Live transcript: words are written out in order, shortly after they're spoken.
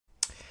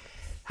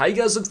Hey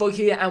guys, Luke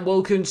here and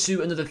welcome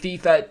to another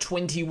FIFA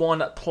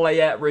 21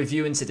 player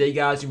review. And today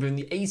guys, we're doing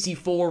the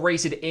 84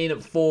 rated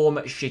in form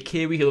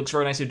Shaqiri. He looks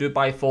very nice to do it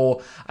by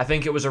for, I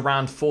think it was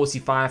around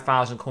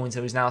 45,000 coins,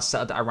 so he's now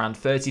set at around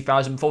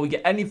 30,000. Before we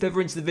get any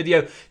further into the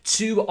video,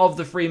 2 of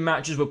the 3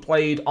 matches were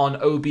played on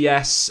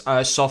OBS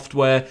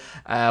software,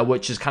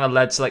 which has kind of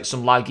led to like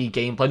some laggy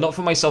gameplay. Not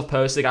for myself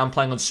personally, I'm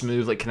playing on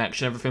smooth like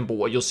connection and everything, but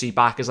what you'll see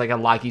back is like a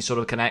laggy sort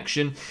of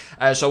connection.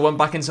 So I went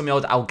back into my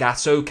old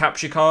Elgato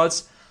capture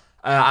cards.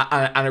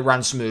 And it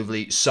ran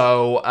smoothly,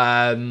 so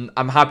I'm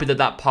happy that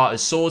that part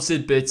is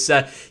sorted. But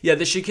yeah,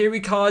 the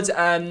Shaqiri card,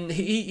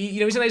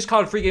 he's a nice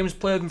card. 3 games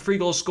played, 3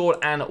 goals scored,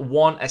 and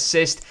 1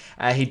 assist.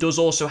 He does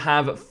also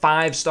have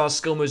 5-star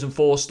skill moves and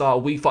 4-star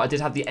weak foot. I did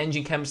have the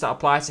engine chems that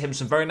apply to him.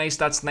 Some very nice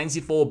stats: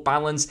 94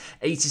 balance,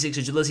 86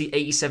 agility,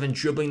 87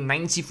 dribbling,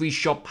 93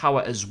 shot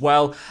power as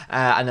well.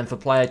 And then for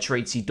player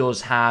traits, he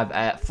does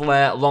have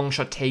flair, long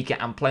shot taker,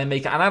 and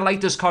playmaker. And I like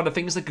this card. I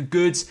think it's like a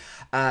good,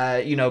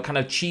 kind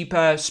of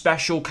cheaper,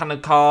 special kind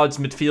of cards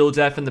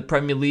midfielder from the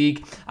Premier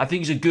League. I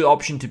think he's a good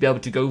option to be able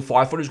to go for.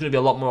 I thought it was going to be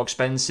a lot more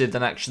expensive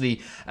than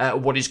actually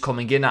what he's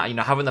coming in at. You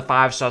know, having the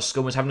 5-star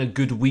skill moves, having a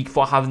good weak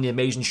foot, having the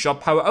amazing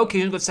shot power. Okay,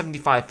 he's got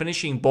 75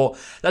 finishing, but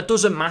that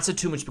doesn't matter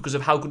too much because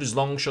of how good his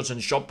long shots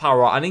and shot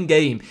power are. And in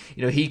game,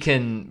 you know, he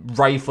can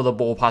rifle the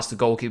ball past the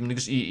goalkeeper.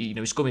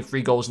 He's scoring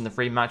 3 goals in the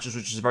 3 matches,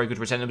 which is a very good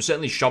return. And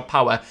certainly shot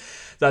power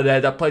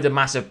that played a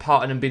massive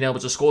part in him being able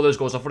to score those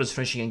goals. I thought his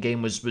finishing in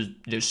game was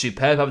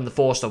superb. Having the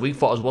 4-star weak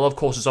foot as well, of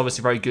course, is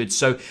obviously very good.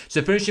 So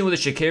finishing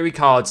with the Shaqiri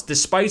cards,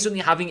 despite only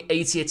having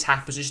 80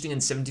 attack positioning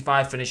and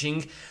 75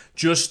 finishing,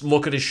 just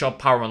look at his shot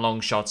power and long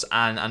shots,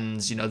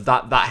 and you know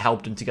that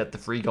helped him to get the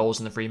 3 goals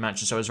in the 3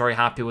 matches. So I was very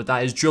happy with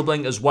that. His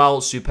dribbling as well,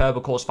 superb,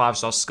 of course,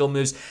 5-star skill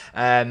moves,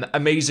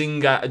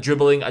 amazing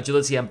dribbling,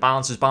 agility, and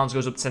balance. His balance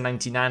goes up to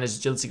 99, his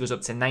agility goes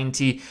up to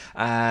 90,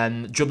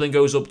 dribbling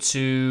goes up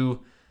to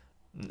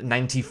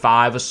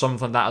 95 or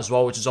something like that as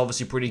well, which is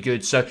obviously pretty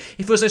good. So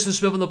he feels nice and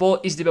smooth on the ball,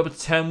 easy to be able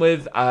to turn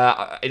with.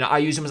 I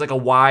use him as like a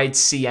wide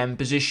CM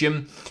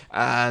position,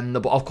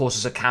 but of course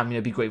as a cam,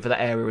 be great for that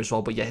area as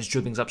well. But yeah, his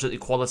dribbling's absolutely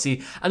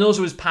quality, and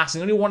also his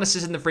passing. Only 1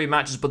 assist in the 3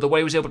 matches, but the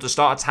way he was able to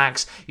start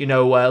attacks,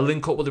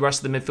 link up with the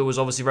rest of the midfield was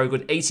obviously very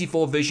good.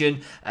 84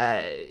 vision,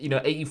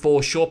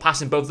 84 short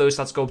passing. Both those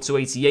stats go up to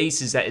 88.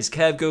 His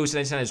curve goes to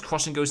 99, his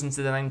crossing goes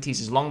into the 90s,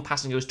 his long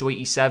passing goes to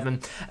 87,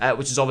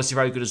 which is obviously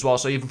very good as well.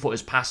 So I even thought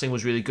his passing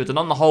was really good, and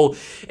on the whole,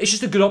 it's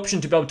just a good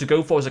option to be able to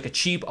go for as like a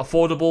cheap,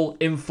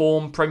 affordable,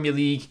 inform Premier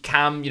League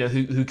cam,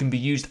 who can be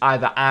used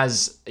either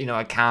as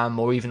a cam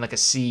or even like a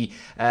centre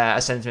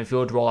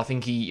midfield role. I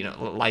think he,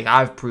 like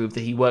I've proved that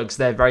he works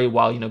there very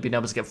well. Being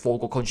able to get 4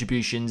 goal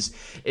contributions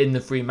in the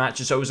 3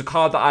 matches. So it was a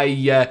card that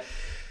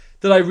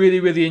I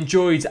really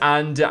enjoyed,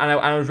 and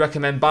I would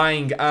recommend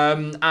buying.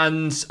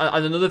 And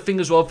another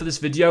thing as well for this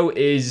video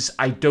is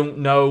I don't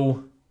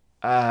know.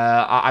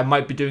 I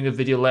might be doing a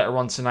video later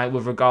on tonight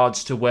with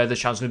regards to where the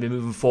channel's going to be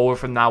moving forward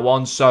from now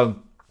on. So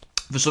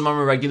for some of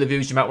my regular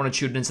viewers, you might want to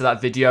tune into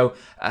that video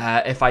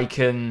if I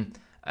can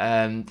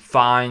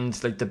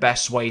find like the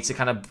best way to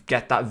kind of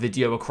get that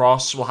video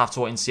across. We'll have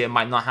to wait and see. It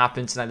might not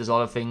happen tonight. There's a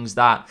lot of things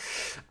that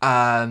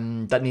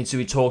need to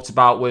be talked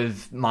about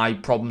with my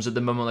problems at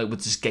the moment, like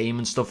with this game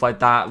and stuff like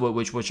that,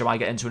 which I might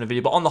get into in a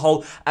video. But on the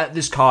whole,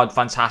 this card,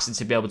 fantastic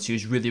to be able to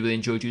use. Really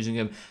enjoyed using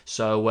him.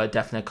 So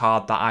definitely a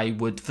card that I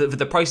would, for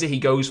the price that he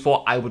goes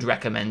for, I would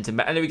recommend him.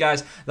 But anyway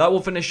guys, that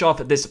will finish off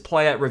this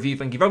player review.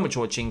 Thank you very much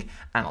for watching,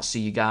 and I'll see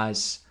you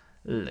guys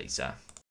later.